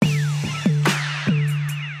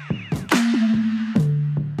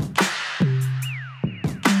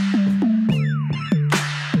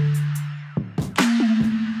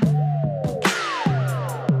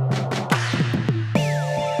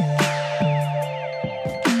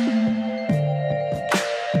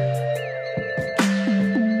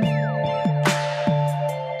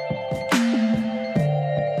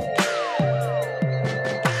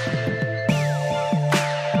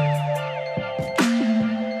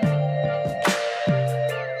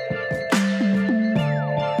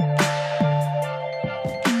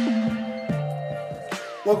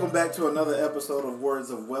back to another episode of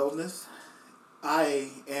Words of Wellness. I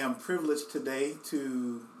am privileged today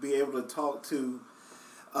to be able to talk to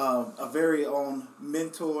a very own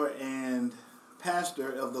mentor and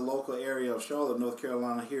pastor of the local area of Charlotte, North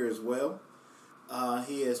Carolina here as well.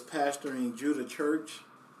 He is pastoring Judah Church,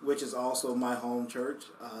 which is also my home church.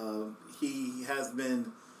 He has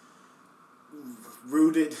been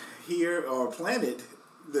rooted here or planted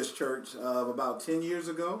this church about 10 years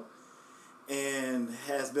ago, and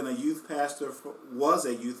has been was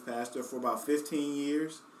a youth pastor for about 15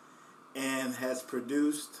 years, and has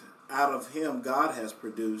produced, out of him, God has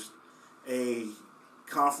produced a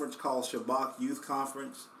conference called Shabbat Youth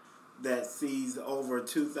Conference that sees over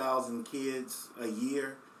 2,000 kids a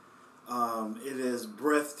year. It is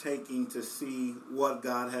breathtaking to see what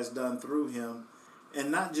God has done through him,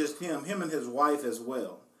 and not just him and his wife as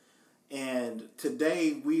well. And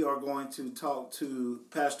today we are going to talk to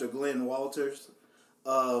Pastor Glenn Walters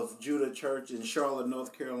of Judah Church in Charlotte,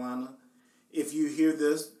 North Carolina. If you hear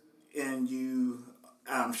this and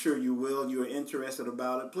I'm sure you will, you're interested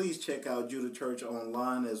about it, please check out Judah Church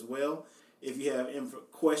online as well. If you have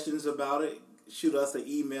questions about it, shoot us an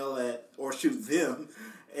email shoot them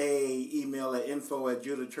a email at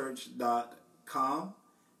info@judahchurch.com,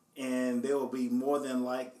 and they will be more than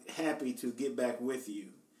happy to get back with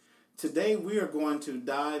you. Today we are going to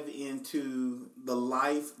dive into the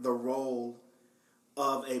role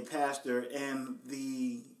of a pastor, and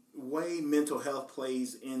the way mental health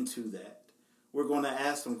plays into that. We're going to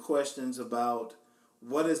ask some questions about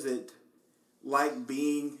what is it like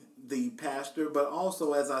being the pastor, but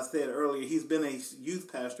also, as I said earlier, he's been a youth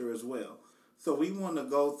pastor as well. So we want to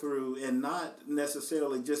go through and not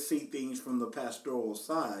necessarily just see things from the pastoral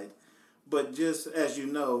side, but just, as you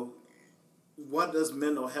know, what does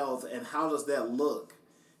mental health and how does that look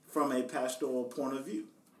from a pastoral point of view?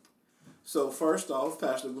 So first off,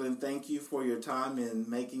 Pastor Glenn, thank you for your time in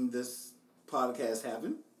making this podcast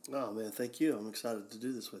happen. Oh, man, thank you. I'm excited to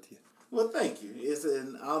do this with you. Well, thank you. It's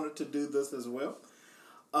an honor to do this as well.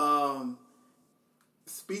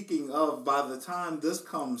 Speaking of, by the time this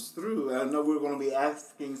comes through, I know we're going to be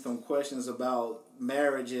asking some questions about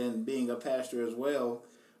marriage and being a pastor as well,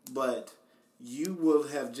 but you will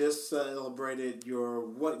have just celebrated your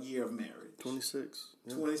what year of marriage? 26.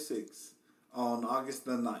 Yeah. 26 on August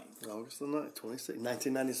the 9th. August the 9th, 26,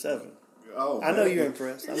 1997. Oh, I know you're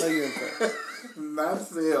impressed.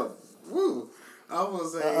 Myself. Woo. I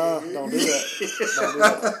was saying. Don't do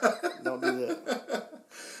that. Don't do that.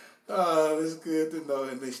 It's good to know,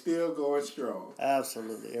 and they're still going strong.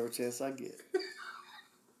 Absolutely, every chance I get.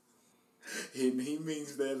 He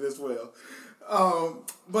means that as well.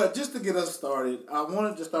 But just to get us started, I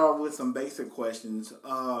wanted to start with some basic questions,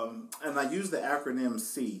 and I use the acronym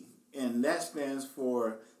SEE, and that stands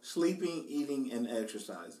for sleeping, eating, and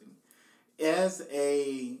exercising.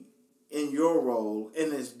 In your role,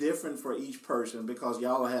 and it's different for each person because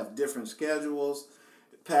y'all have different schedules.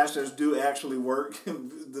 Pastors do actually work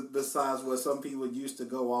besides what some people used to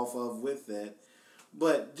go off of with that.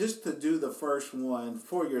 But just to do the first one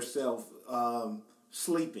for yourself,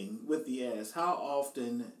 sleeping with the S, how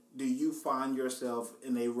often do you find yourself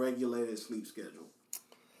in a regulated sleep schedule?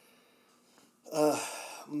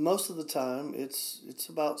 Most of the time, it's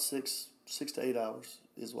about 6 to 8 hours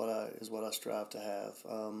is what I strive to have.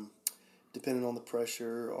 Depending on the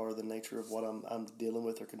pressure or the nature of what I'm dealing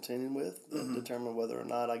with or contending with, determine whether or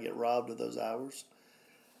not I get robbed of those hours.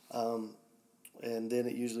 And then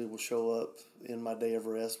it usually will show up in my day of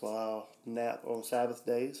rest while I'll nap on Sabbath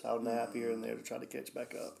days. I'll nap here and there to try to catch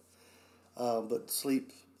back up. But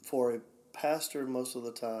sleep for a pastor most of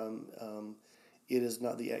the time, it is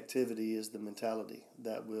not the activity, is the mentality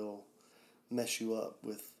that will mess you up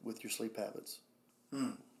with your sleep habits.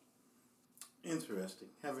 Interesting.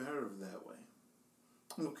 Haven't heard of it that way.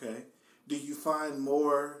 Okay. Do you find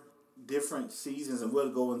more different seasons, and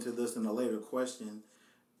we'll go into this in a later question,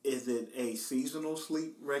 is it a seasonal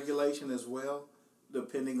sleep regulation as well,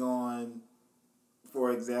 depending on,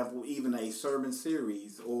 for example, even a sermon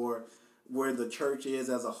series or where the church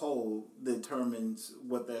is as a whole determines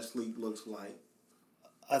what that sleep looks like?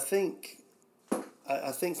 I think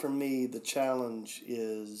for me the challenge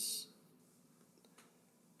is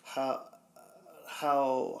how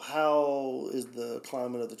is the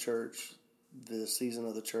climate of the church, the season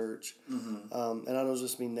of the church, and I don't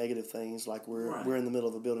just mean negative things like we're in the middle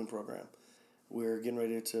of a building program. We're getting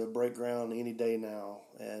ready to break ground any day now,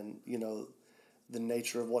 and the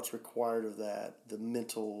nature of what's required of that, the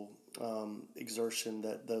mental exertion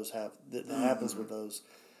that those have that happens with those.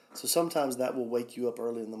 So sometimes that will wake you up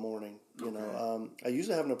early in the morning. I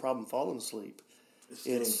usually have no problem falling asleep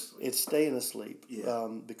it's staying asleep. Yeah.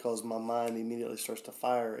 Because my mind immediately starts to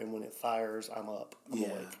fire, and when it fires, I'm up. I'm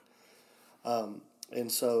awake.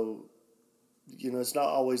 And so, it's not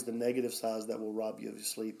always the negative sides that will rob you of your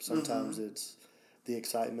sleep. Sometimes it's the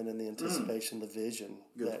excitement and the anticipation, the vision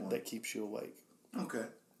that keeps you awake. Okay.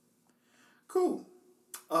 Cool.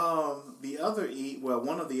 One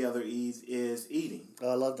of the other E's is eating.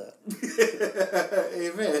 I love that.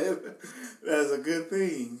 Amen. That's a good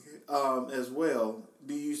thing as well.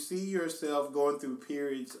 Do you see yourself going through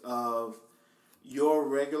periods of your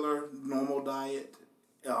regular normal diet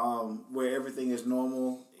where everything is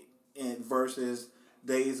normal and versus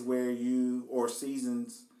days or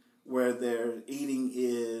seasons where their eating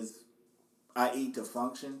is I eat to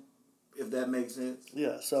function, if that makes sense?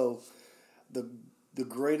 Yeah, so the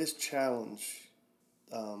greatest challenge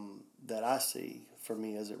that I see for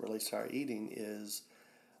me as it relates to our eating is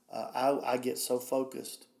I get so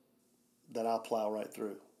focused that I'll plow right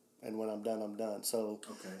through, and when I'm done, I'm done. So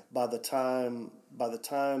by the time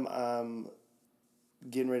I'm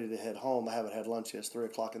getting ready to head home, I haven't had lunch yet. It's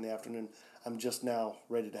 3:00 in the afternoon. I'm just now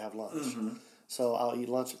ready to have lunch. So I'll eat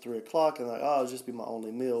lunch at 3:00, and it'll just be my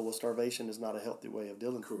only meal. Well, starvation is not a healthy way of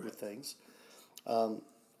dealing with things.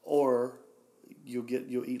 Or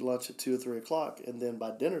you'll eat lunch at 2 or 3:00, and then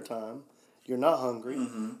by dinner time, you're not hungry.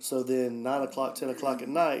 So then 9:00, 10:00 at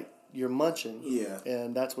night, you're munching. Yeah.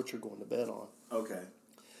 And that's what you're going to bed on. Okay.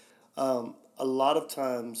 A lot of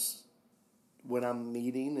times when I'm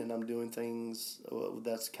meeting and I'm doing things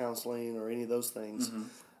that's counseling or any of those things,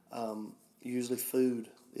 usually food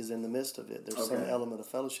is in the midst of it. There's some element of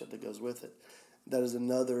fellowship that goes with it. That is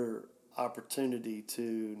another opportunity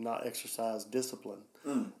to not exercise discipline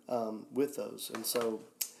with those. And so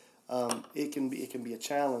it can be a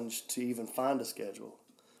challenge to even find a schedule.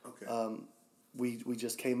 Okay. We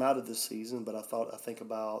just came out of this season, but I think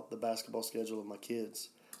about the basketball schedule of my kids,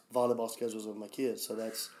 volleyball schedules of my kids. So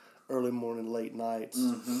that's early morning, late nights.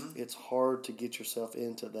 It's hard to get yourself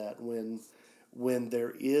into that. When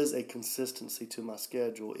there is a consistency to my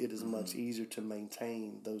schedule, it is much easier to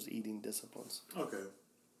maintain those eating disciplines. Okay.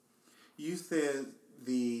 You said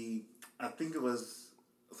I think it was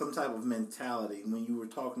some type of mentality when you were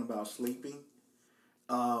talking about sleeping.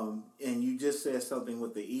 And you just said something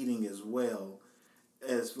with the eating as well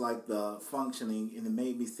as like the functioning, and it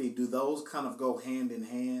made me see, do those kind of go hand in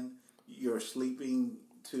hand? You're sleeping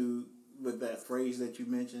with that phrase that you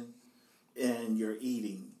mentioned, and you're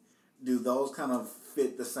eating. Do those kind of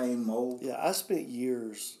fit the same mold? Yeah, I spent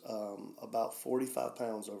years about 45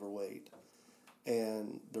 pounds overweight,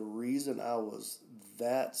 and the reason I was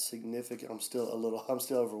that significant, I'm still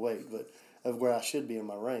overweight, but of where I should be in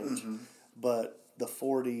my range, but the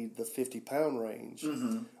 40 to 50 pound range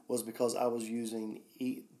was because I was using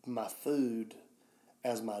my food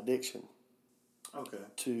as my addiction. Okay.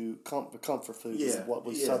 To comfort food is what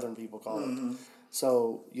we Southern people call it.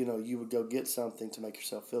 So, you would go get something to make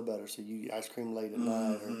yourself feel better. So you eat ice cream late at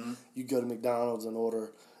night, or you go to McDonald's and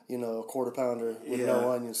order, a quarter pounder with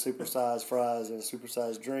no onions, supersized fries, and a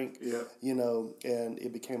supersized drink. Yeah. And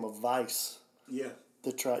it became a vice. Yeah.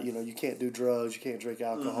 To try, you can't do drugs, you can't drink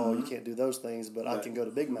alcohol, you can't do those things, but I can go to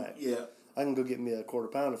Big Mac. Yeah. I can go get me a quarter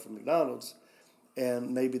pounder from McDonald's,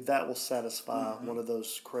 and maybe that will satisfy one of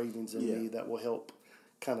those cravings in me that will help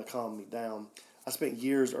kind of calm me down. I spent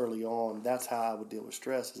years early on, that's how I would deal with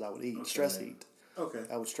stress, is I would stress eat. Okay.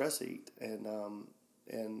 I would stress eat, and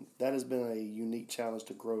that has been a unique challenge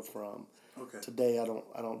to grow from. Okay. Today I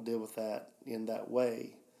don't deal with that in that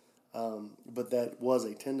way. But that was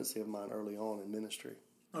a tendency of mine early on in ministry.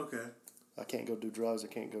 Okay. I can't go do drugs, I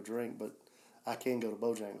can't go drink, but I can go to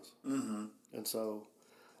Bojangles. And so,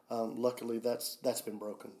 luckily, that's been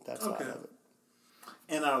broken. That side of it.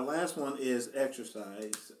 And our last one is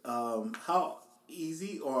exercise. How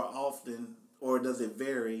easy or often, or does it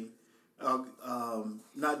vary,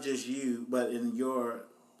 not just you, but in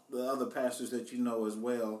the other pastors that you know as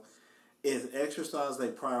well, is exercise a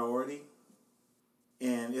priority?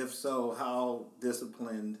 And if so, how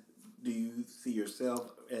disciplined do you see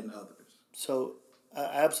yourself and others? So I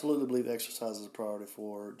absolutely believe exercise is a priority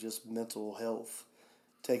for just mental health,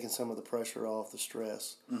 taking some of the pressure off, the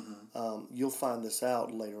stress. You'll find this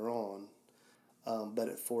out later on, but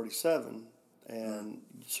at 47 and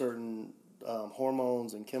certain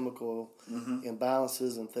hormones and chemical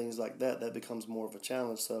imbalances and things like that becomes more of a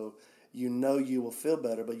challenge. So you will feel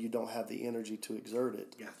better, but you don't have the energy to exert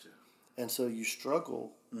it. Gotcha. And so you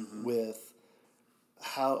struggle with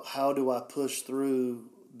how do I push through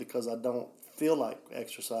because I don't feel like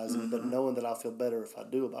exercising, but knowing that I'll feel better if I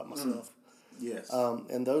do about myself. Yes.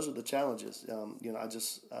 And those are the challenges.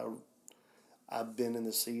 I've been in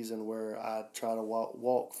the season where I try to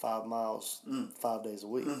walk 5 miles 5 days a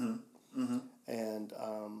week, and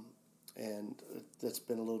that's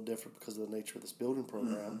been a little different because of the nature of this building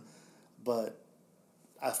program, but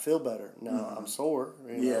I feel better now. I'm sore,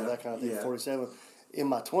 that kind of thing. 47. In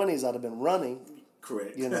my 20s, I'd have been running.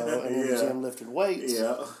 Correct. And in the gym lifting weights.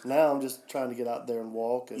 Yeah. Now I'm just trying to get out there and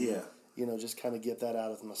walk and, just kind of get that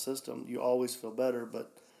out of my system. You always feel better,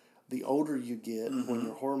 but the older you get, when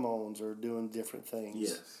your hormones are doing different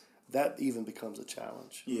things, that even becomes a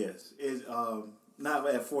challenge. Yes. It's not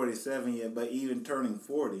at 47 yet, but even turning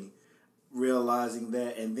 40, realizing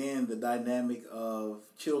that, and then the dynamic of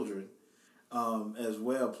children as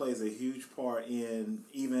well plays a huge part in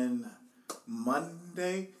even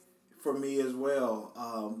Monday for me as well,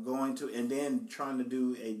 going to, and then trying to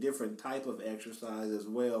do a different type of exercise as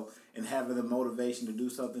well, and having the motivation to do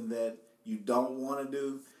something that you don't want to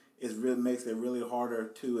do makes it really harder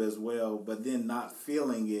too as well. But then not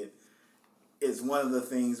feeling it, it's one of the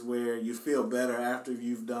things where you feel better after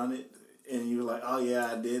you've done it, and you're like, oh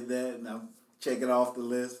yeah, I did that, and I'm checking off the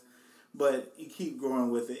list. But you keep growing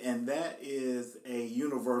with it, and that is a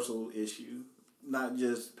universal issue. Not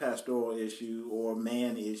just pastoral issue or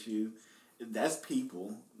man issue. That's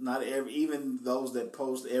people. Not even those that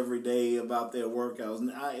post every day about their workouts.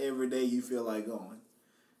 Not every day you feel like going,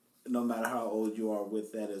 no matter how old you are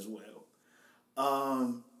with that as well.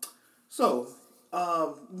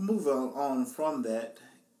 Moving on from that,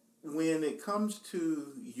 when it comes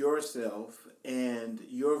to yourself and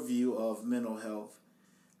your view of mental health,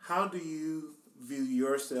 how do you view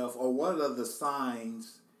yourself, or what are the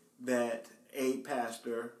signs that a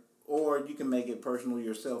pastor, or you can make it personal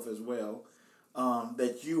yourself as well,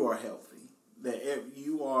 that you are healthy, that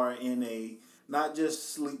you are in a, not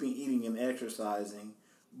just sleeping, eating, and exercising,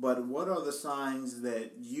 but what are the signs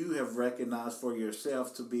that you have recognized for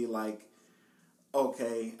yourself to be like,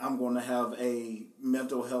 okay, I'm going to have a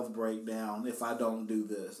mental health breakdown if I don't do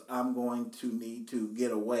this. I'm going to need to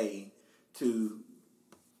get away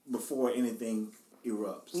before anything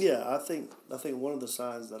erupts. Yeah, I think one of the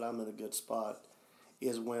signs that I'm in a good spot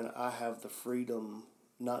is when I have the freedom,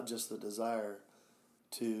 not just the desire,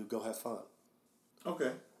 to go have fun.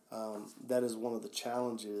 Okay. That is one of the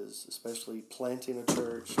challenges, especially planting a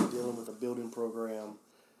church, dealing with a building program,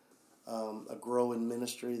 a growing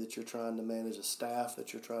ministry that you're trying to manage, a staff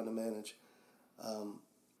that you're trying to manage,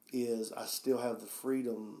 is I still have the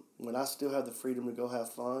freedom. When I still have the freedom to go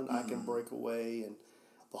have fun, I can break away, and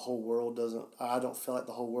the whole world I don't feel like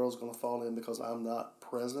the whole world's going to fall in because I'm not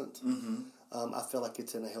present. I feel like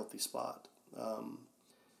it's in a healthy spot.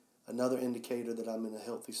 Another indicator that I'm in a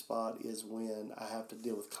healthy spot is when I have to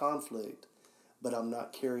deal with conflict, but I'm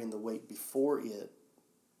not carrying the weight before it.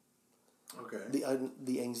 Okay.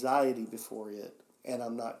 The anxiety before it, and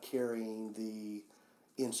I'm not carrying the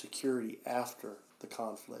insecurity after the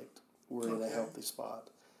conflict. We're in a healthy spot.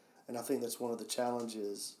 And I think that's one of the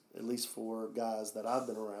challenges, at least for guys that I've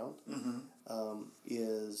been around,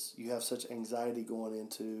 is you have such anxiety going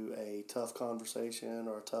into a tough conversation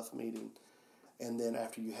or a tough meeting. And then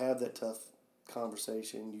after you have that tough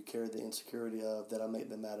conversation, you carry the insecurity of, that I make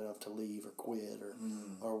them mad enough to leave or quit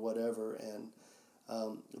or whatever. And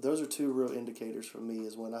those are two real indicators for me,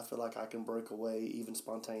 is when I feel like I can break away even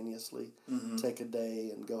spontaneously, take a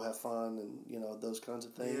day and go have fun and, those kinds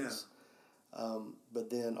of things. Yeah. But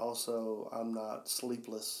then also I'm not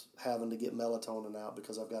sleepless having to get melatonin out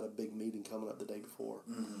because I've got a big meeting coming up the day before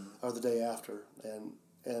or the day after, and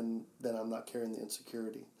then I'm not carrying the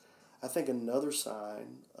insecurity. I think another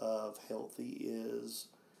sign of healthy is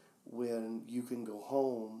when you can go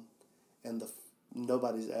home and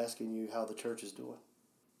nobody's asking you how the church is doing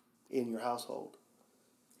in your household.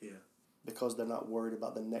 Yeah. Because they're not worried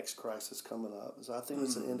about the next crisis coming up. So I think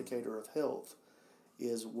it's an indicator of health,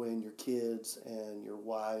 is when your kids and your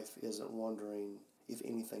wife isn't wondering if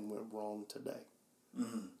anything went wrong today.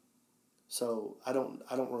 So I don't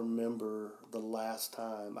remember the last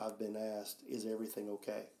time I've been asked, is everything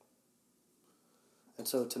okay? And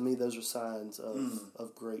so to me, those are signs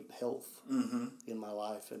of great health in my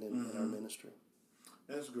life and in our ministry.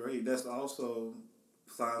 That's great. That's also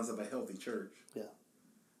signs of a healthy church. Yeah.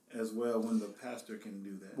 As well, when the pastor can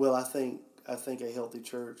do that. Well, I think a healthy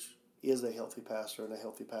church is a healthy pastor, and a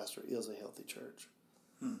healthy pastor is a healthy church.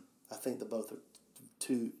 I think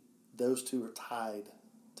those two are tied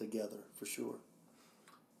together for sure.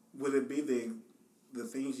 Would it be the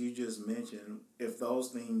things you just mentioned, if those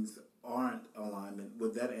things aren't alignment,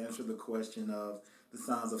 would that answer the question of the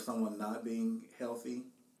signs of someone not being healthy?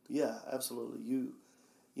 Yeah, absolutely.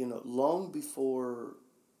 Long before,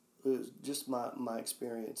 just my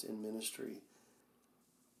experience in ministry,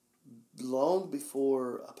 long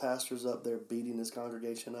before a pastor's up there beating his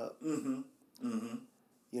congregation up,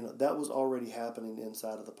 that was already happening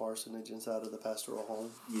inside of the parsonage, inside of the pastoral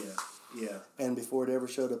home. Yeah. And before it ever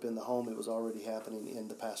showed up in the home, it was already happening in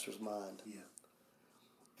the pastor's mind. Yeah.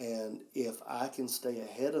 And if I can stay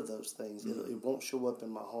ahead of those things, it won't show up in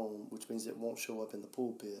my home, which means it won't show up in the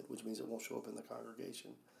pulpit, which means it won't show up in the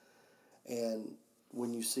congregation. And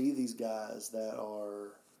when you see these guys that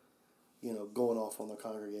are, going off on the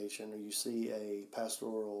congregation, or you see a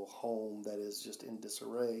pastoral home that is just in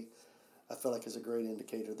disarray, I feel like it's a great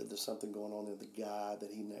indicator that there's something going on in the guy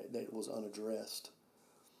that was unaddressed.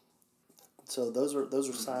 So those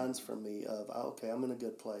are signs for me of, okay, I'm in a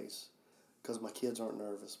good place. Because my kids aren't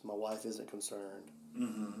nervous, my wife isn't concerned,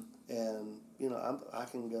 and I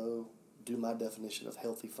can go do my definition of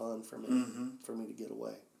healthy fun for me to get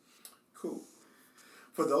away. Cool.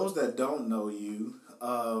 For those that don't know you,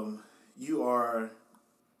 you are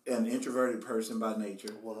an introverted person by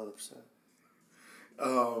nature.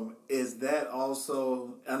 100%. Is that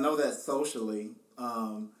also? I know that socially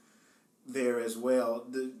there as well.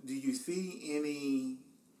 Do you see any?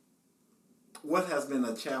 What has been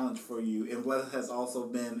a challenge for you, and what has also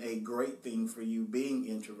been a great thing for you being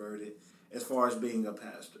introverted as far as being a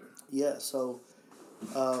pastor? Yeah, so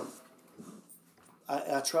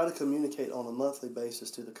I try to communicate on a monthly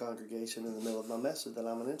basis to the congregation in the middle of my message that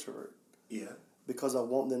I'm an introvert. Yeah. Because I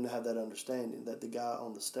want them to have that understanding that the guy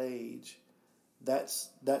on the stage,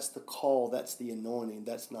 that's the call, that's the anointing,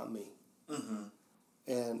 that's not me.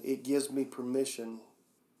 And it gives me permission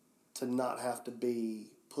to not have to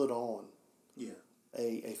be put on. Yeah.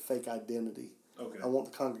 A fake identity. Okay. I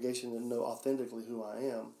want the congregation to know authentically who I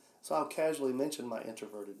am. So I'll casually mention my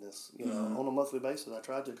introvertedness, on a monthly basis. I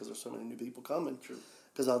try to because there's so many new people coming. True.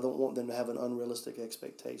 Because I don't want them to have an unrealistic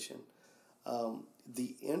expectation.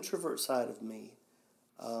 The introvert side of me,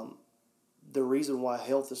 the reason why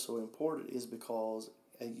health is so important is because,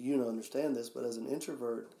 and you understand this, but as an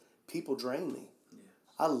introvert, people drain me. Yeah.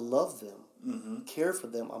 I love them, care for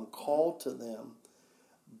them, I'm called to them.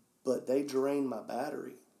 But they drain my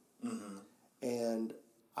battery. And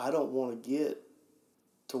I don't want to get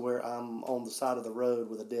to where I'm on the side of the road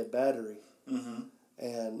with a dead battery.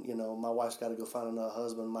 And, my wife's got to go find another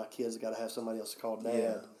husband. My kids got to have somebody else to call dad.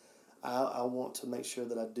 Yeah. I want to make sure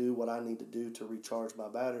that I do what I need to do to recharge my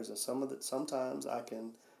batteries. And sometimes I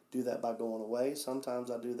can do that by going away.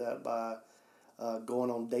 Sometimes I do that by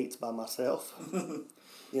going on dates by myself.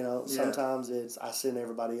 Sometimes it's I send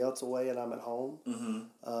everybody else away and I'm at home.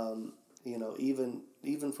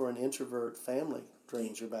 Even for an introvert, family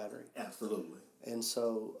drains your battery. Absolutely. And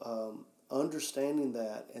so understanding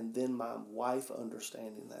that, and then my wife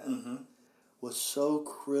understanding that, was so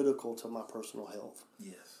critical to my personal health.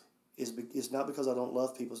 Yes. It's not because I don't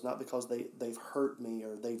love people. It's not because they've hurt me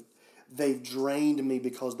or they've drained me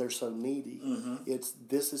because they're so needy. It's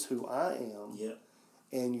this is who I am. Yeah.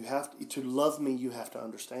 And you have to love me. You have to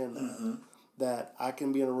understand that that I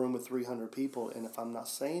can be in a room with 300 people, and if I'm not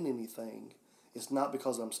saying anything, it's not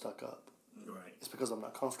because I'm stuck up. Right. It's because I'm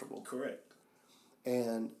not comfortable. Correct.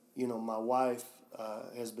 And my wife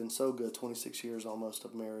has been so good. 26 years almost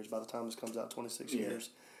of marriage. By the time this comes out, 26 years,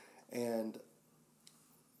 and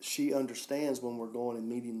she understands when we're going and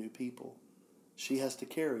meeting new people. She has to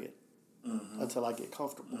carry it until I get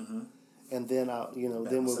comfortable, and then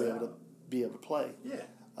then we'll be able to play. Yeah.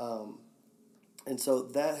 And so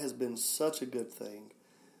that has been such a good thing.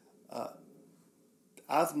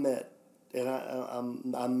 I've met, and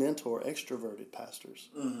I mentor extroverted pastors,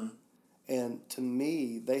 and to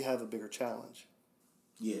me they have a bigger challenge.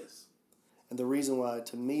 Yes. And the reason why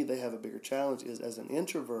to me they have a bigger challenge is, as an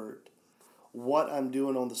introvert, what I'm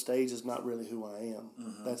doing on the stage is not really who I am.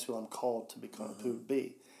 That's who I'm called to become, to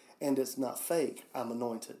be. And it's not fake. I'm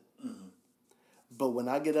anointed. But when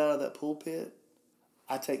I get out of that pulpit,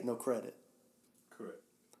 I take no credit. Correct.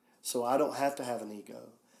 So I don't have to have an ego.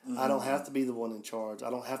 I don't have to be the one in charge. I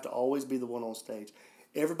don't have to always be the one on stage.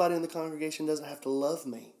 Everybody in the congregation doesn't have to love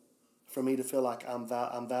me for me to feel like I'm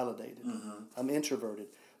validated. I'm introverted,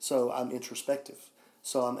 so I'm introspective.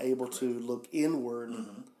 So I'm able to look inward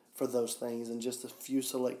for those things, and just a few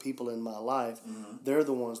select people in my life, they're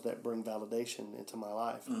the ones that bring validation into my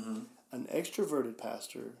life. An extroverted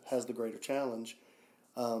pastor has the greater challenge.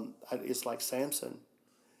 It's like Samson.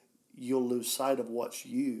 You'll lose sight of what's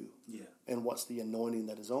you and what's the anointing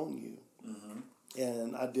that is on you.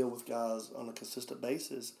 And I deal with guys on a consistent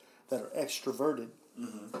basis that are extroverted.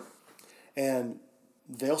 And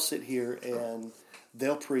they'll sit here and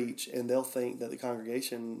they'll preach and they'll think that the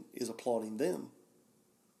congregation is applauding them.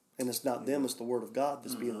 And it's not them, it's the Word of God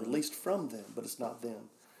that's being released from them, but it's not them.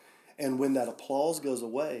 And when that applause goes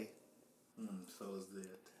away, So is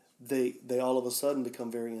that. They all of a sudden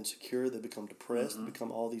become very insecure. They become depressed. They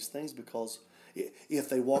become all these things because if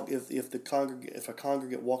they walk if a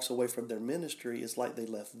congregant walks away from their ministry, it's like they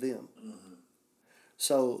left them.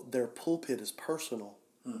 So their pulpit is personal,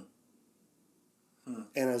 and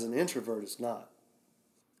as an introvert, it's not.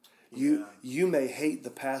 You may hate the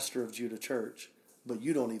pastor of Judah Church, but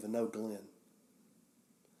you don't even know Glenn.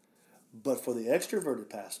 But for the extroverted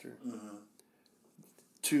pastor,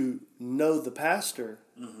 to know the pastor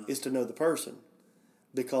is to know the person,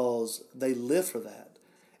 because they live for that.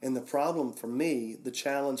 And the problem for me, the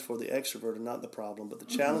challenge for the extroverted, not the problem, but the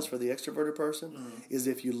challenge for the extroverted person is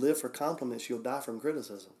if you live for compliments, you'll die from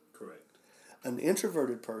criticism. Correct. An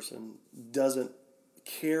introverted person doesn't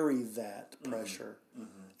carry that pressure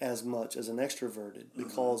as much as an extroverted,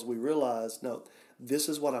 because we realize, no, this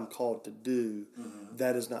is what I'm called to do.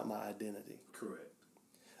 That is not my identity. Correct.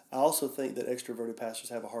 I also think that extroverted pastors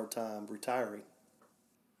have a hard time retiring.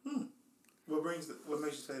 What makes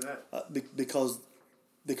you say that?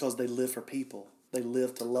 Because they live for people. They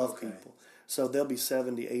live to love people. So they'll be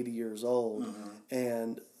 70, 80 years old,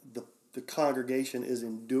 and the congregation is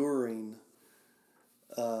enduring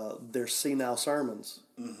their senile sermons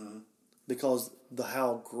because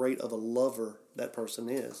how great of a lover that person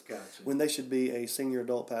is. Gotcha. When they should be a senior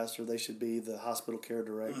adult pastor, they should be the hospital care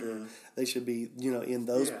director. They should be, in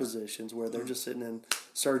those positions where they're just sitting in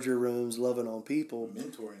surgery rooms, loving on people,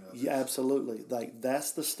 mentoring others. Yeah, absolutely. Like,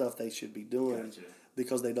 that's the stuff they should be doing. Gotcha.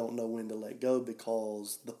 Because they don't know when to let go,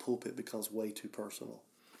 because the pulpit becomes way too personal.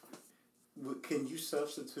 Can you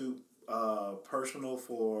substitute personal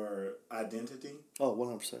for identity? Oh,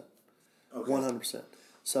 100%. Okay. 100%.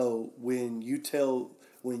 So when you tell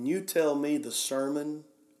me the sermon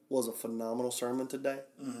was a phenomenal sermon today,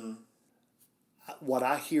 what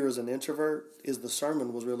I hear as an introvert is the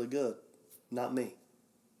sermon was really good, not me.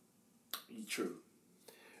 True.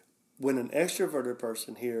 When an extroverted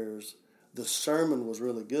person hears the sermon was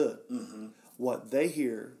really good, what they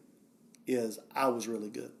hear is I was really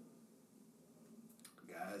good.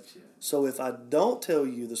 Gotcha. So if I don't tell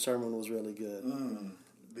you the sermon was really good,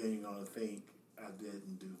 then you're gonna think I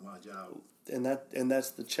didn't do my job. And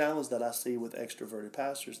that's the challenge that I see with extroverted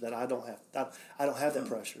pastors, that I don't have that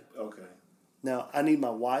pressure. Okay. Now I need my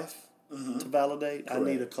wife to validate. Correct. I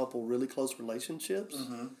need a couple really close relationships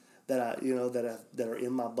that that are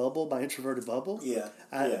in my bubble, my introverted bubble. Yeah.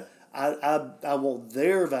 I want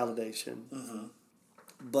their validation.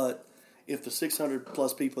 But if the 600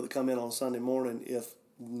 plus people that come in on Sunday morning, if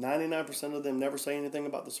 99% of them never say anything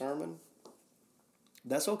about the sermon,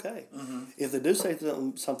 that's okay. If they do say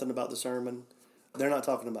something about the sermon, they're not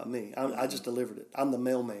talking about me. I just delivered it. I'm the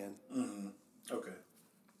mailman. Okay.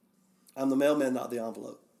 I'm the mailman, not the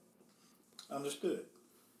envelope. Understood.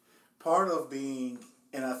 Part of being,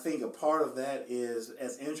 and I think a part of that is,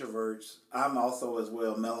 as introverts, I'm also as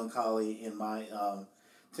well melancholy in my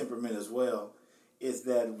temperament as well, is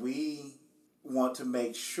that we want to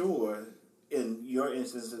make sure, in your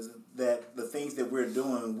instances, that the things that we're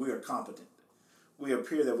doing, we are competent. We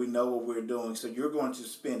appear that we know what we're doing, so you're going to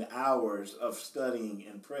spend hours of studying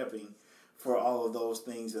and prepping for all of those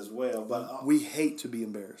things as well. But we hate to be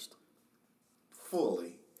embarrassed.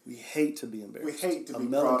 Fully. We hate to be embarrassed. We hate to be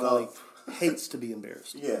brought up. Hates to be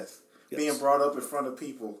embarrassed. Yes. Being brought up in front of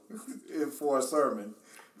people for a sermon.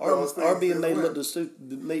 Or being made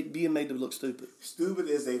to look stupid. Stupid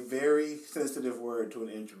is a very sensitive word to an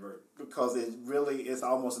introvert, because it really is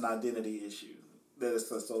almost an identity issue that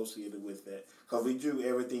is associated with that. Because we do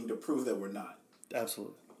everything to prove that we're not.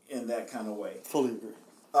 Absolutely. In that kind of way. Fully agree.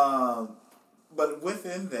 But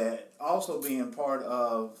within that, also being part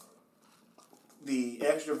of the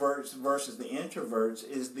extroverts versus the introverts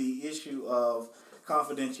is the issue of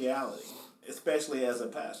confidentiality, especially as a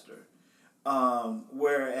pastor.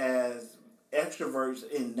 Whereas extroverts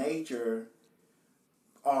in nature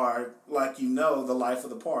are, like the life of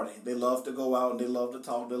the party. They love to go out and they love to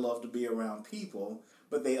talk, they love to be around people,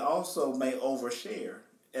 but they also may overshare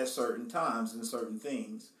at certain times in certain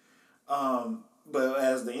things. But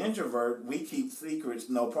as the introvert, we keep secrets,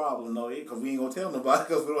 no problem, because we ain't going to tell nobody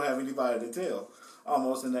because we don't have anybody to tell,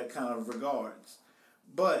 almost in that kind of regards.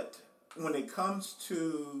 But when it comes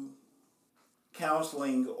to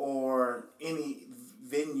counseling or any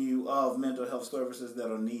venue of mental health services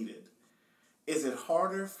that are needed, is it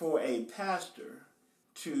harder for a pastor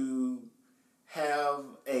to have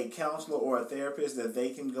a counselor or a therapist that they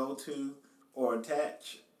can go to or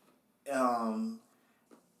attach?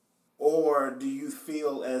 Or do you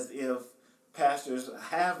feel as if pastors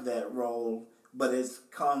have that role, but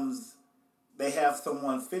they have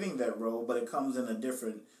someone fitting that role, but it comes in a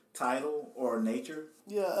different title or nature?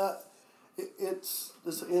 Yeah, It's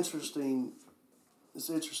interesting. It's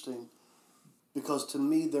interesting because to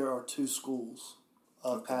me there are two schools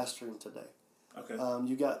of pastoring today. Okay.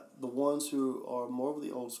 You got the ones who are more of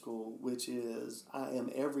the old school, which is I am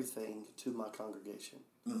everything to my congregation.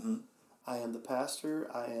 Mm-hmm. I am the pastor,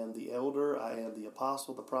 I am the elder, I am the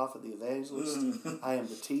apostle, the prophet, the evangelist, I am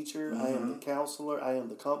the teacher, I am the counselor, I am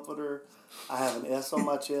the comforter, I have an S on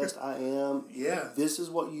my chest, I am, this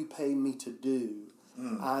is what you pay me to do.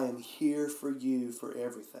 I am here for you for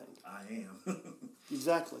everything. I am.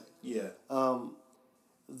 Exactly. Yeah.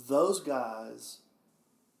 Those guys,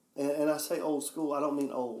 and I say old school, I don't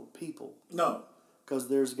mean old people. No. Because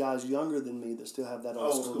there's guys younger than me that still have that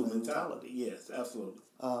old school mentality. Yes, absolutely.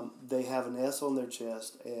 They have an S on their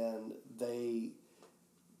chest, and they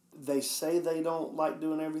say they don't like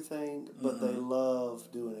doing everything, but they love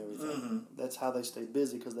doing everything. That's how they stay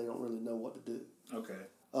busy because they don't really know what to do. Okay.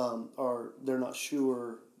 Or they're not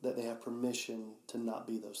sure that they have permission to not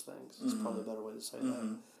be those things. It's probably a better way to say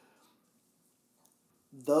that.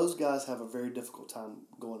 Those guys have a very difficult time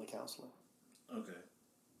going to counseling. Okay.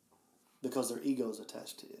 Because their ego is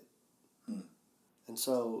attached to it. And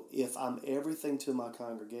so if I'm everything to my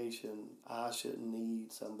congregation, I shouldn't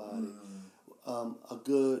need somebody. A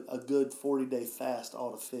good 40-day fast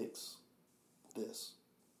ought to fix this.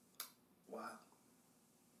 Wow.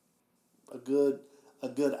 A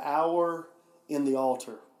good hour in the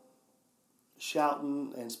altar,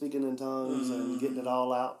 shouting and speaking in tongues and getting it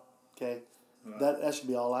all out. Okay, right. That should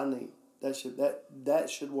be all I need. That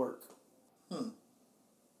should work.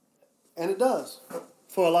 And it does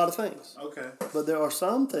for a lot of things. Okay. But there are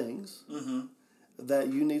some things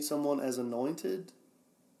that you need someone as anointed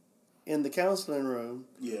in the counseling room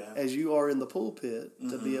as you are in the pulpit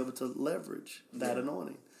to be able to leverage that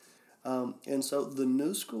anointing. And so the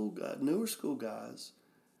newer school guys,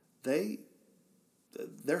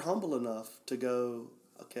 they're humble enough to go,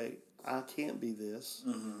 okay, I can't be this,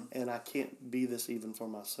 and I can't be this even for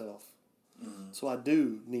myself. So I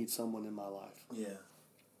do need someone in my life. Yeah.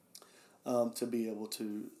 To be able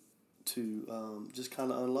to just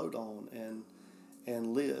kind of unload on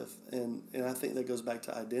and live. And I think that goes back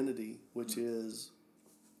to identity, which is,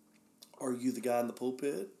 are you the guy in the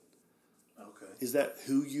pulpit? Okay. Is that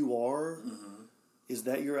who you are? Is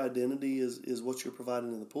that your identity is what you're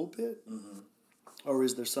providing in the pulpit? Or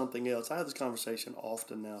is there something else? I have this conversation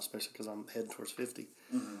often now, especially because I'm heading towards 50.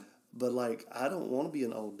 But like, I don't want to be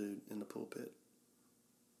an old dude in the pulpit.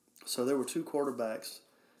 So there were two quarterbacks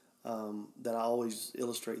that I always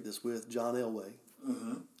illustrate this with, John Elway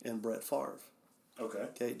and Brett Favre.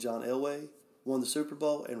 Okay, John Elway won the Super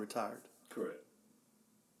Bowl and retired. Correct.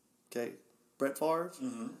 Okay, Brett Favre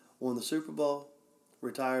won the Super Bowl,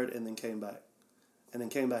 retired, and then came back. And then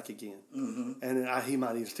came back again. And then he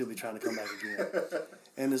might even still be trying to come back again.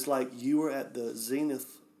 And it's like you were at the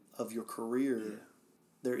zenith of your career. Yeah.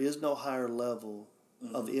 There is no higher level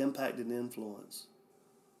of impact and influence.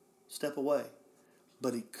 Step away.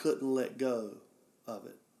 But he couldn't let go of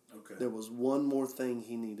it. Okay. There was one more thing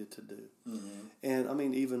he needed to do. And, I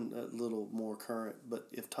mean, even a little more current, but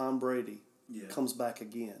if Tom Brady comes back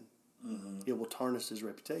again, it will tarnish his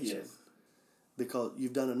reputation. Yes. Because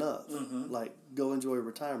you've done enough. Like, go enjoy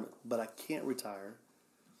retirement. But I can't retire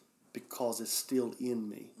because it's still in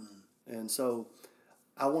me. And so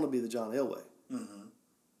I want to be the John Elway.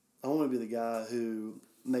 I want to be the guy who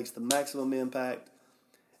makes the maximum impact.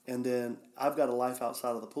 And then I've got a life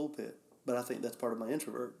outside of the pulpit, but I think that's part of my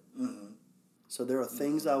introvert. So there are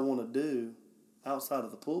things I want to do outside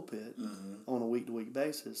of the pulpit on a week-to-week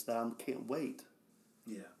basis that I can't wait.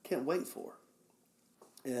 Can't wait for.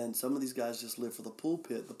 And some of these guys just live for the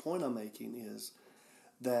pulpit. The point I'm making is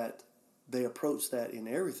that they approach that in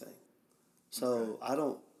everything. So I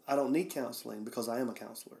don't need counseling because I am a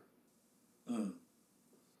counselor.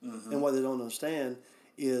 And what they don't understand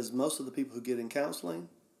is most of the people who get in counseling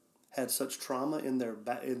had such trauma in their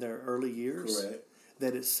early years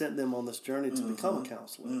that it sent them on this journey to become a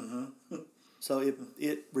counselor. So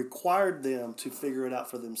it required them to figure it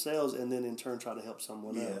out for themselves and then in turn try to help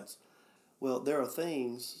someone else. Well, there are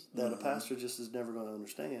things that a pastor just is never going to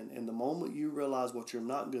understand. And the moment you realize what you're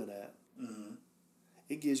not good at,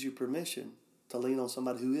 it gives you permission to lean on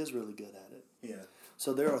somebody who is really good at it. Yeah.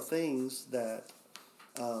 So there are things that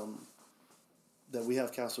that we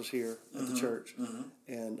have counselors here at the church,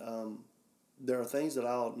 and there are things that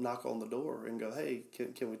I'll knock on the door and go, "Hey,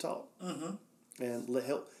 can we talk?" And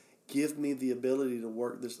give me the ability to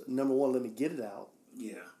work this. Number one, let me get it out.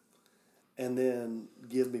 Yeah. And then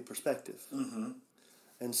give me perspective.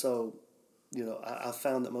 And so, I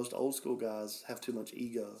found that most old school guys have too much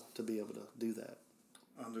ego to be able to do that.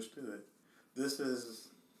 Understood. This is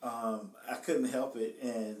I couldn't help it,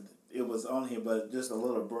 and it was on here, but just a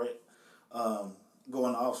little break,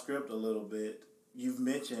 going off script a little bit. You've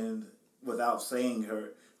mentioned, without saying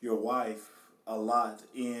your wife a lot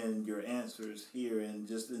in your answers here and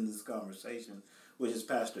just in this conversation, which is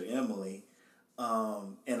Pastor Emily.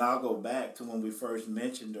 And I'll go back to when we first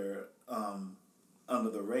mentioned her under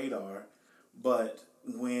the radar, but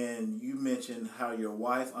when you mentioned how your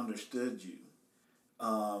wife understood you,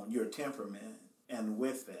 your temperament, and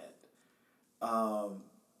with that,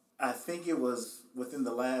 I think it was within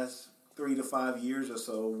the last 3 to 5 years or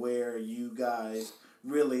so where you guys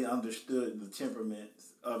really understood the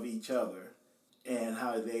temperaments of each other and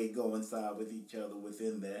how they go inside with each other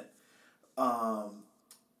within that.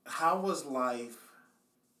 How was life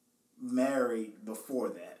married before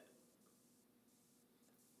that?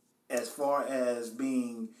 As far as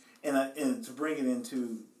being, and to bring it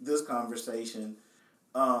into this conversation,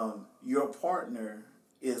 your partner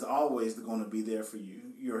is always going to be there for you.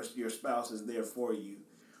 Your spouse is there for you.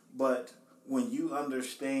 But when you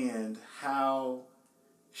understand how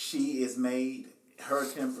she is made, her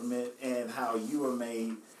temperament, and how you are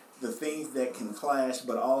made, the things that can clash,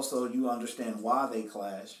 but also you understand why they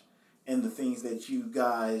clash, and the things that you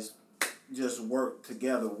guys just work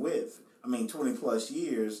together with. 20 plus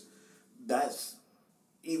years, that's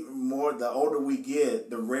even more, the older we get,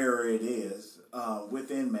 the rarer it is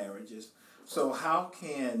within marriages. So how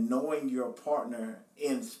can knowing your partner,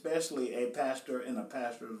 and especially a pastor and a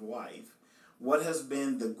pastor's wife, what has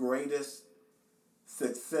been the greatest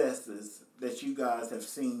successes that you guys have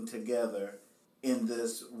seen together in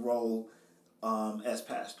this role as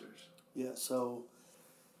pastors? Yeah, so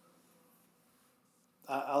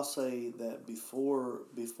I'll say that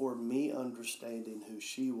before me understanding who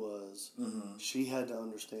she was, she had to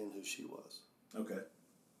understand who she was. Okay.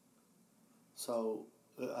 So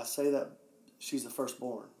I say that she's the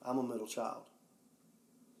firstborn. I'm a middle child.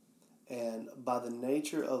 And by the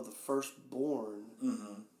nature of the firstborn,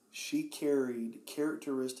 she carried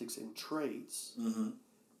characteristics and traits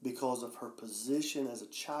because of her position as a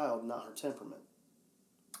child, not her temperament.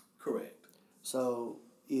 Correct. So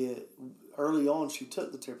early on, she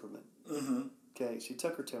took the temperament. Okay, she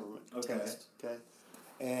took her temperament test. Okay,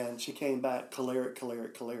 and she came back choleric on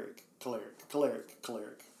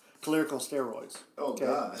steroids. Oh, okay?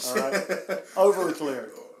 Gosh! All right, overly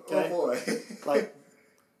choleric. Okay? Oh boy! Like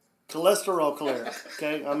cholesterol choleric.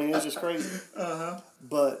 Okay, it's just crazy.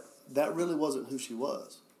 But that really wasn't who she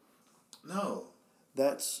was. No.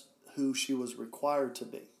 That's who she was required to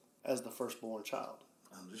be as the firstborn child.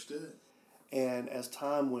 Understood. And as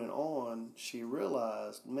time went on, she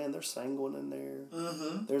realized, man, there's sanguine in there.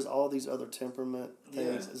 There's all these other temperament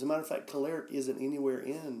things. Yeah. As a matter of fact, choleric isn't anywhere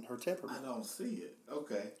in her temperament. I don't see it.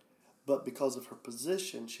 Okay. But because of her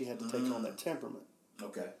position, she had to take on that temperament.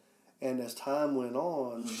 Okay. And as time went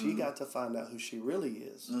on, she got to find out who she really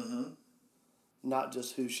is. Not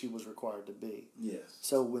just who she was required to be. Yes.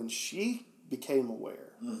 So when she became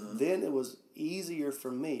aware, then it was easier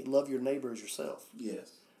for me. Love your neighbor as yourself.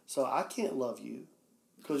 Yes. So I can't love you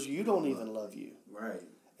because you don't even love you. Right.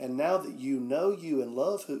 And now that you know you and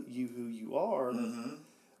love who you are,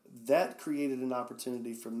 that created an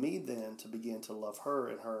opportunity for me then to begin to love her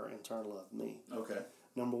and her in turn love me. Okay.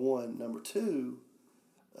 Number one. Number two,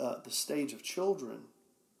 the stage of children,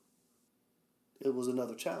 it was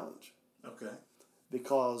another challenge. Okay.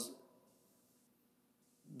 Because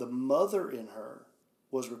the mother in her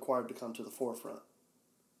was required to come to the forefront.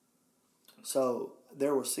 So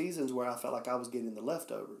there were seasons where I felt like I was getting the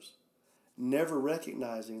leftovers, never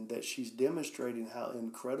recognizing that she's demonstrating how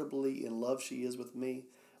incredibly in love she is with me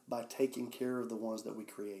by taking care of the ones that we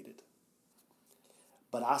created.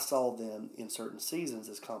 But I saw them in certain seasons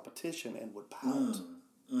as competition and would pout.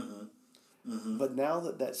 But now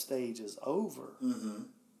that stage is over,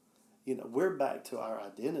 we're back to our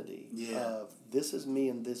identity of this is me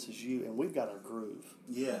and this is you, and we've got our groove.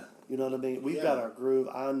 Yeah. You know what I mean? We've got our groove.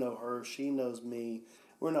 I know her. She knows me.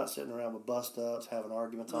 We're not sitting around with bust-ups, having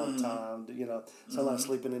arguments all the time. Somebody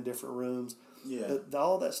sleeping in different rooms. Yeah. But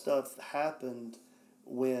all that stuff happened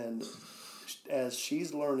when, as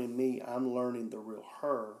she's learning me, I'm learning the real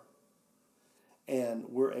her. And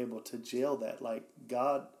we're able to gel that. Like,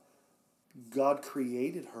 God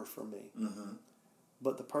created her for me.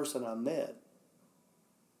 But the person I met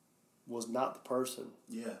was not the person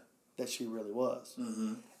that she really was.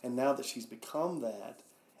 And now that she's become that,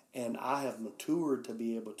 and I have matured to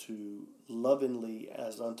be able to lovingly,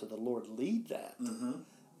 as unto the Lord, lead that,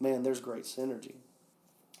 man, there's great synergy.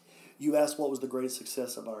 You asked what was the greatest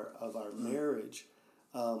success of our marriage.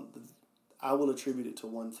 I will attribute it to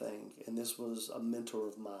one thing, and this was a mentor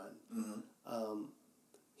of mine.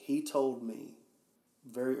 He told me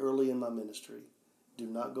very early in my ministry, do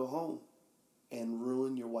not go home and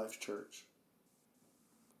ruin your wife's church.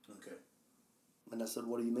 Okay. And I said,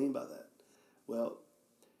 what do you mean by that? Well,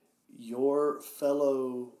 your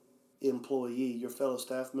fellow employee, your fellow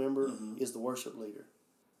staff member is the worship leader,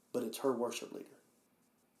 but it's her worship leader.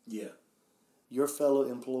 Yeah. Your fellow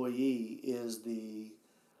employee is the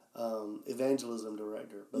evangelism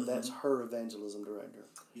director, but that's her evangelism director.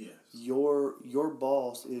 Yes. Your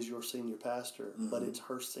boss is your senior pastor, but it's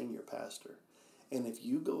her senior pastor. And if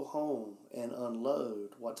you go home and unload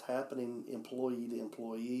what's happening employee to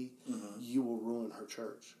employee, you will ruin her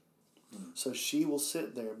church. So she will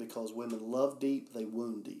sit there, because women love deep, they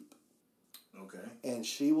wound deep. Okay. And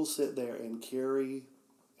she will sit there and carry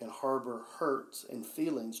and harbor hurts and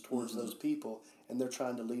feelings towards those people, and they're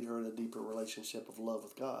trying to lead her in a deeper relationship of love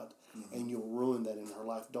with God. And you'll ruin that in her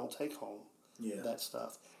life. Don't take home that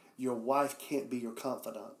stuff. Your wife can't be your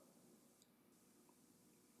confidant.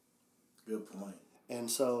 Good point. And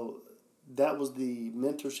so that was the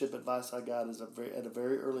mentorship advice I got at a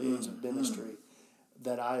very early age of ministry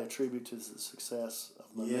that I attribute to the success of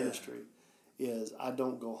my ministry, is I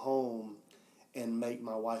don't go home and make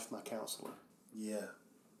my wife my counselor. Yeah.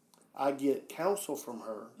 I get counsel from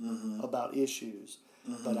her about issues,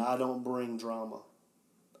 but I don't bring drama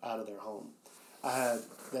out of their home. I had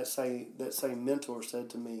that same mentor said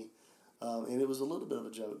to me, and it was a little bit of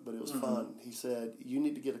a joke, but it was fun. He said, "You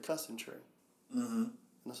need to get a cussing tree." And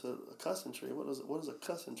I said, "A cussing tree? What is a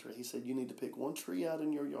cussing tree?" He said, "You need to pick one tree out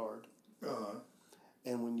in your yard,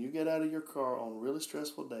 and when you get out of your car on really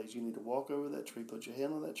stressful days, you need to walk over that tree, put your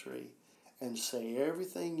hand on that tree, and say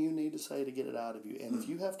everything you need to say to get it out of you. And if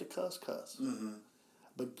you have to cuss, cuss.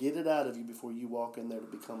 But get it out of you before you walk in there to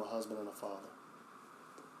become a husband and a father."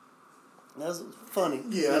 That's funny.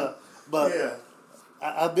 Yeah. But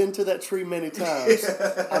I've been to that tree many times.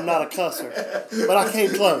 I'm not a cusser. But I came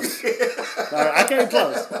close. All right, I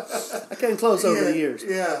came close over the years.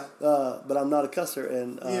 Yeah. But I'm not a cusser.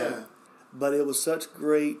 And but it was such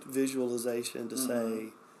great visualization to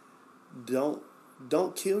say,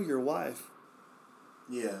 don't kill your wife.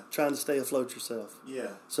 Yeah. Trying to stay afloat yourself.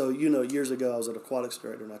 Yeah. So, years ago I was an aquatics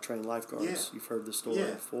director and I trained lifeguards. Yeah. You've heard this story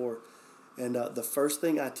before. And the first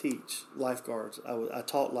thing I teach lifeguards, I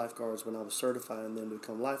taught lifeguards when I was certifying them to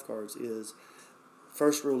become lifeguards, is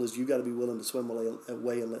first rule is you got to be willing to swim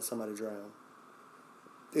away and let somebody drown.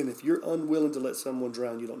 And if you're unwilling to let someone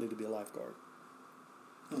drown, you don't need to be a lifeguard.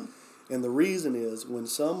 And the reason is when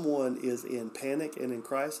someone is in panic and in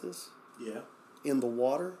crisis in the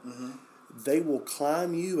water, they will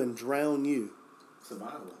climb you and drown you.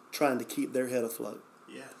 Survival. Trying to keep their head afloat.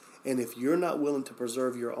 Yeah. And if you're not willing to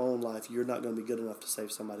preserve your own life, you're not going to be good enough to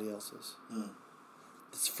save somebody else's.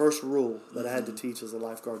 It's the first rule that I had to teach as a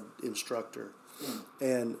lifeguard instructor.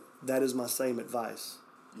 And that is my same advice.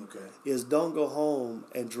 Okay. Is don't go home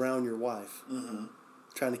and drown your wife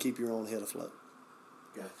trying to keep your own head afloat.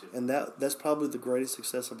 Gotcha. And that's probably the greatest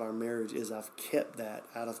success of our marriage, is I've kept that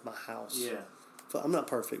out of my house. Yeah. I'm not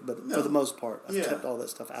perfect, but for the most part, I've kept all that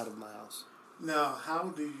stuff out of my house. Now, how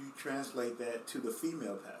do you translate that to the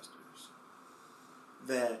female pastors?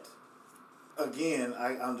 That, again,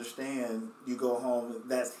 I understand you go home,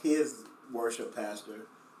 that's his worship pastor,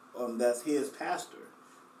 that's his pastor,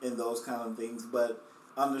 and those kind of things, but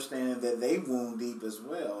understanding that they wound deep as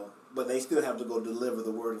well, but they still have to go deliver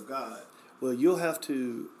the word of God. Well, you'll have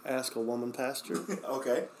to ask a woman pastor.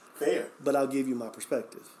 Okay, fair. But I'll give you my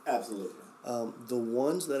perspective. Absolutely. The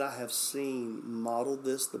ones that I have seen model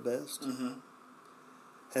this the best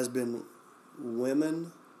has been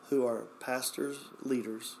women who are pastors,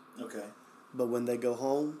 leaders. Okay. But when they go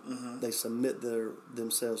home, they submit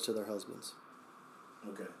themselves to their husbands.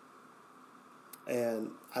 Okay.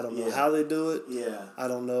 And I don't know how they do it. Yeah. I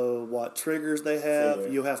don't know what triggers they have. Fair.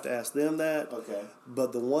 You'll have to ask them that. Okay.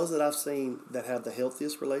 But the ones that I've seen that have the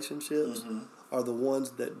healthiest relationships are the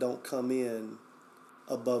ones that don't come in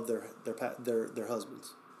above their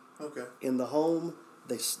husbands. Okay. In the home,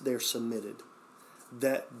 they're submitted.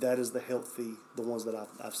 That is the ones that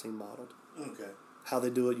I've seen modeled. Okay. How they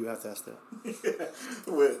do it, you have to ask them.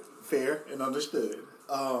 Well, fair and understood.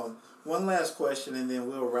 One last question, and then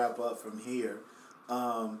we'll wrap up from here.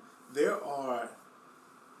 There are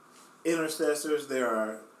intercessors. There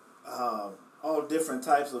are all different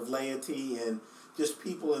types of laity and just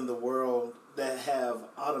people in the world that have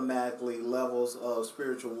automatically levels of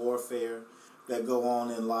spiritual warfare that go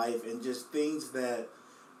on in life, and just things that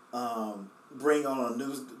bring on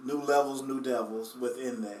new levels, new devils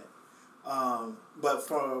within that. But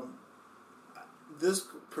from this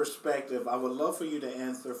perspective, I would love for you to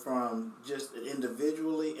answer from just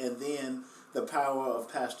individually and then the the power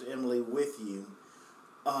of Pastor Emily with you,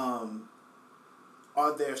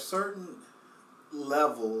 are there certain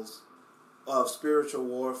levels of spiritual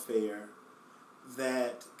warfare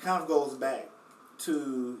that kind of goes back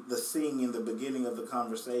to the scene in the beginning of the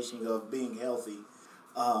conversation of being healthy?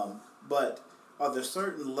 But are there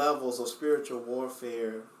certain levels of spiritual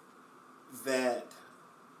warfare that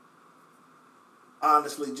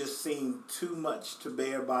honestly just seem too much to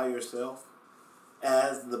bear by yourself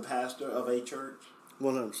as the pastor of a church?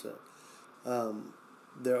 100%.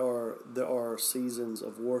 There are seasons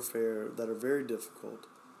of warfare that are very difficult.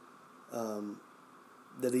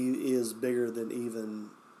 That he is bigger than even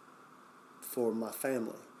for my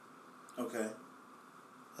family. Okay.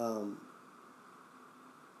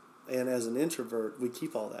 And as an introvert, we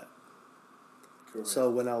keep all that. Correct. So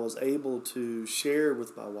when I was able to share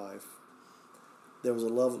with my wife, there was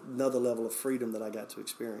another level of freedom that I got to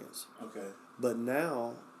experience. Okay. But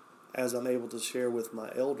now, as I'm able to share with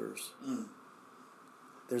my elders,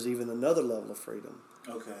 there's even another level of freedom.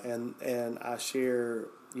 Okay. And I share,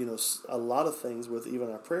 a lot of things with even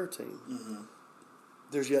our prayer team. Mm-hmm.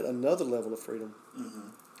 There's yet another level of freedom.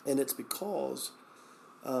 Mm-hmm. And it's because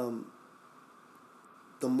the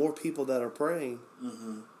more people that are praying,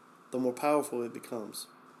 the more powerful it becomes.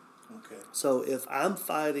 Okay. So if I'm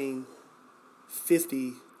fighting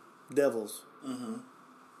 50 devils,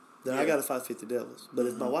 then I got to fight 50 devils. But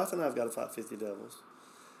if my wife and I have got to fight 50 devils,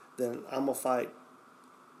 then I'm going to fight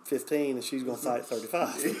 15 and she's going to fight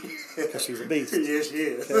 35 because she's a beast. Yes, she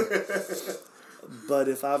is. Okay? But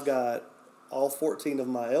if I've got all 14 of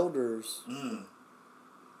my elders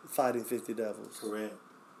fighting 50 devils, correct,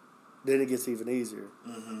 then it gets even easier.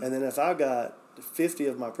 And then if I've got 50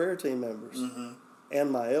 of my prayer team members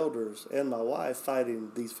and my elders and my wife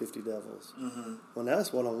fighting these 50 devils, well, now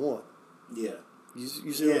it's one-on-one. Yeah. You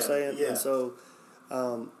see what I'm saying? Yeah. And so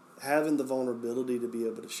having the vulnerability to be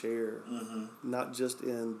able to share, not just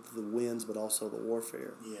in the wins but also the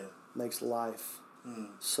warfare, makes life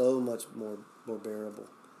so much more bearable.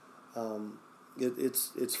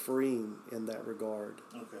 It's freeing in that regard.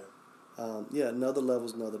 Okay. Another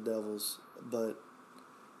level's another devil's, but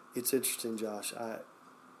it's interesting, Josh.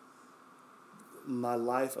 My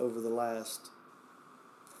life over the last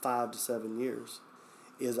 5 to 7 years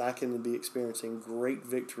is I can be experiencing great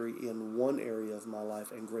victory in one area of my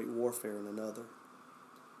life and great warfare in another.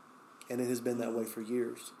 And it has been that way for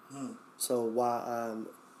years. So while I'm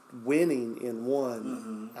winning in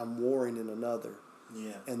one, I'm warring in another.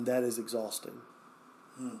 Yeah. And that is exhausting.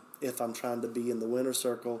 If I'm trying to be in the winner's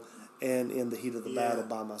circle and in the heat of the battle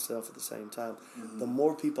by myself at the same time. The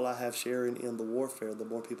more people I have sharing in the warfare, the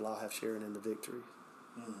more people I'll have sharing in the victory.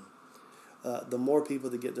 The more people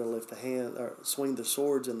that get to lift a hand or swing their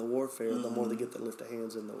swords in the warfare, the more they get to lift their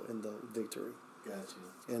hands in the victory. Gotcha.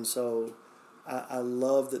 And so I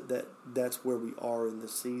love that's where we are in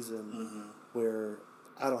this season, where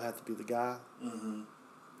I don't have to be the guy.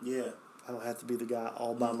 Yeah. I don't have to be the guy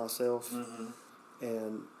all by myself.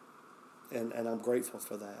 And I'm grateful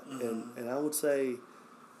for that. And I would say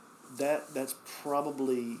that's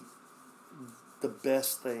probably the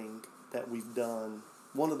best thing that we've done.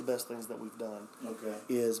 One of the best things that we've done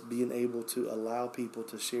is being able to allow people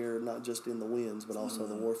to share not just in the wins but also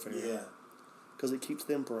the warfare. Yeah. Because it keeps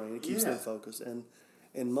them praying, it keeps them focused, and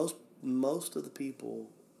most of the people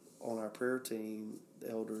on our prayer team,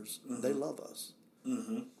 the elders, they love us.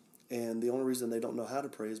 And the only reason they don't know how to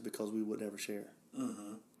pray is because we would never share.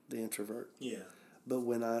 The introvert. Yeah. But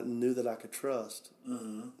when I knew that I could trust,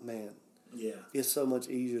 man, it's so much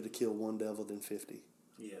easier to kill one devil than 50.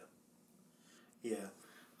 Yeah.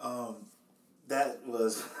 That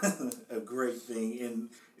was a great thing, and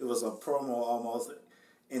it was a promo almost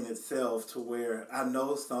in itself to where I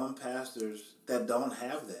know some pastors that don't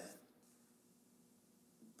have that.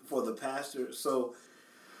 For the pastors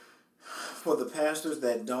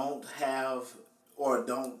that don't have or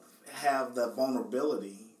don't have the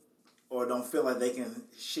vulnerability or don't feel like they can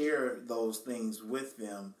share those things with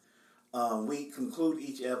them, we conclude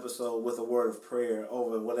each episode with a word of prayer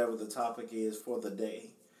over whatever the topic is for the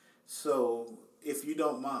day. So if you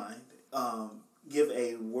don't mind, give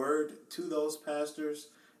a word to those pastors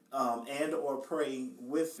and or pray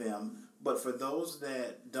with them. But for those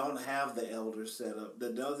that don't have the elders set up,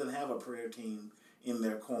 that doesn't have a prayer team in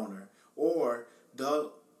their corner, or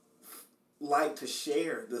don't like to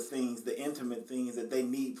share the things, the intimate things that they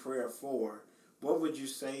need prayer for, what would you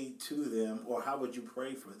say to them, or how would you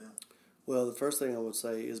pray for them? Well, the first thing I would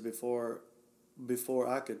say is before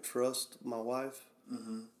I could trust my wife,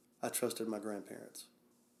 I trusted my grandparents.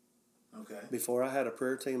 Okay. Before I had a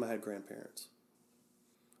prayer team, I had grandparents.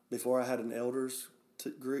 Before I had an elders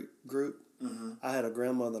group, I had a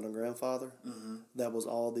grandmother and a grandfather that was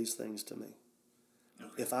all these things to me.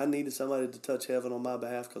 Okay. If I needed somebody to touch heaven on my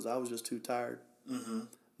behalf because I was just too tired,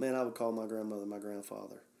 man, I would call my grandmother and my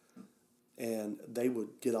grandfather. And they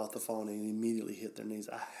would get off the phone and immediately hit their knees.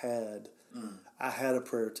 I had a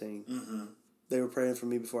prayer team. They were praying for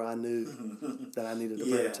me before I knew that I needed a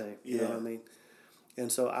prayer team. You know what I mean?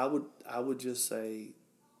 And so I would just say,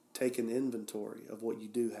 take an inventory of what you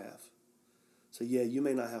do have. So yeah, you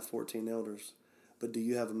may not have 14 elders, but do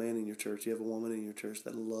you have a man in your church? Do you have a woman in your church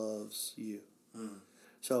that loves you?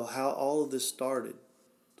 So how all of this started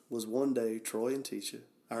was one day Troy and Tisha,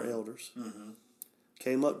 our elders,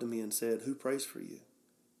 came up to me and said, "Who prays for you?"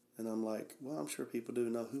 And I'm like, well, I'm sure people do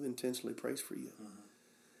know who intentionally prays for you.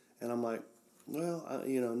 And I'm like, well,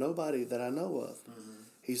 nobody that I know of.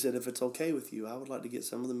 He said, if it's okay with you, I would like to get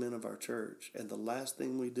some of the men of our church, and the last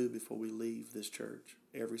thing we do before we leave this church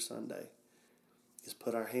every Sunday is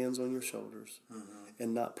put our hands on your shoulders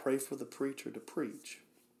and not pray for the preacher to preach,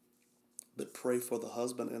 but pray for the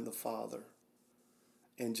husband and the father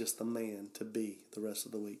and just the man to be the rest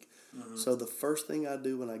of the week. So the first thing I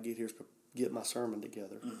do when I get here is get my sermon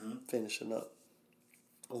together, finishing up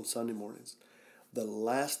on Sunday mornings. The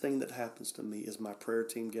last thing that happens to me is my prayer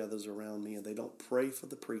team gathers around me, and they don't pray for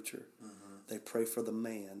the preacher. They pray for the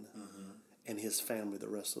man and his family the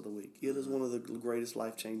rest of the week. It is one of the greatest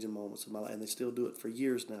life-changing moments of my life, and they still do it for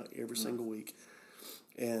years now, every single week.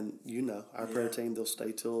 And, our prayer team, they'll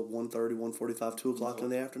stay till 1:30, 1:45, 2 o'clock in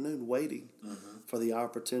the afternoon waiting for the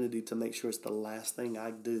opportunity to make sure it's the last thing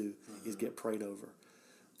I do is get prayed over.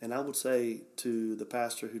 And I would say to the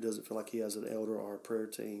pastor who doesn't feel like he has an elder or a prayer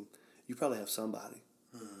team, you probably have somebody.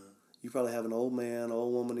 You probably have an old man,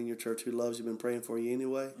 old woman in your church who loves you, been praying for you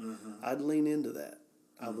anyway. I'd lean into that.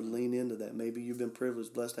 I would lean into that. Maybe you've been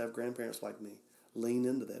privileged, blessed to have grandparents like me. Lean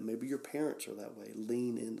into that. Maybe your parents are that way.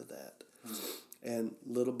 Lean into that. And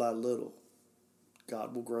little by little,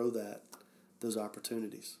 God will grow those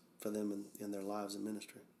opportunities for them in their lives and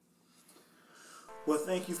ministry. Well,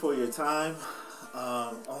 thank you for your time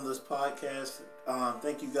on this podcast.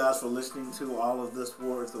 Thank you guys for listening to all of this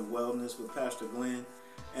Words of Wellness with Pastor Glenn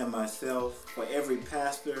and myself. For every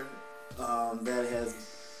pastor that has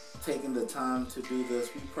taken the time to do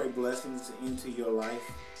this, we pray blessings into your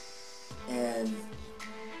life. And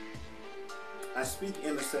I speak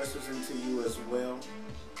intercessors into you as well,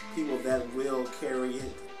 people that will carry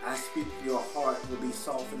it. I speak your heart will be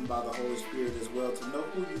softened by the Holy Spirit as well to know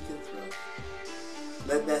who you can trust.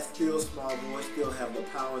 Let that still small voice still have the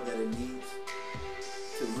power that it needs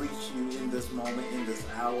to reach you in this moment, in this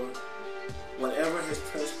hour. Whatever has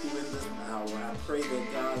touched you in this hour, I pray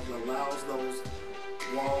that God allows those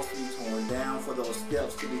walls to be torn down, for those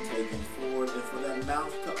steps to be taken forward, and for that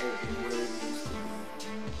mouth to open where it needs to be.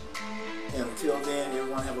 Until then,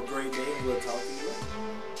 everyone have a great day, and we'll talk to you later.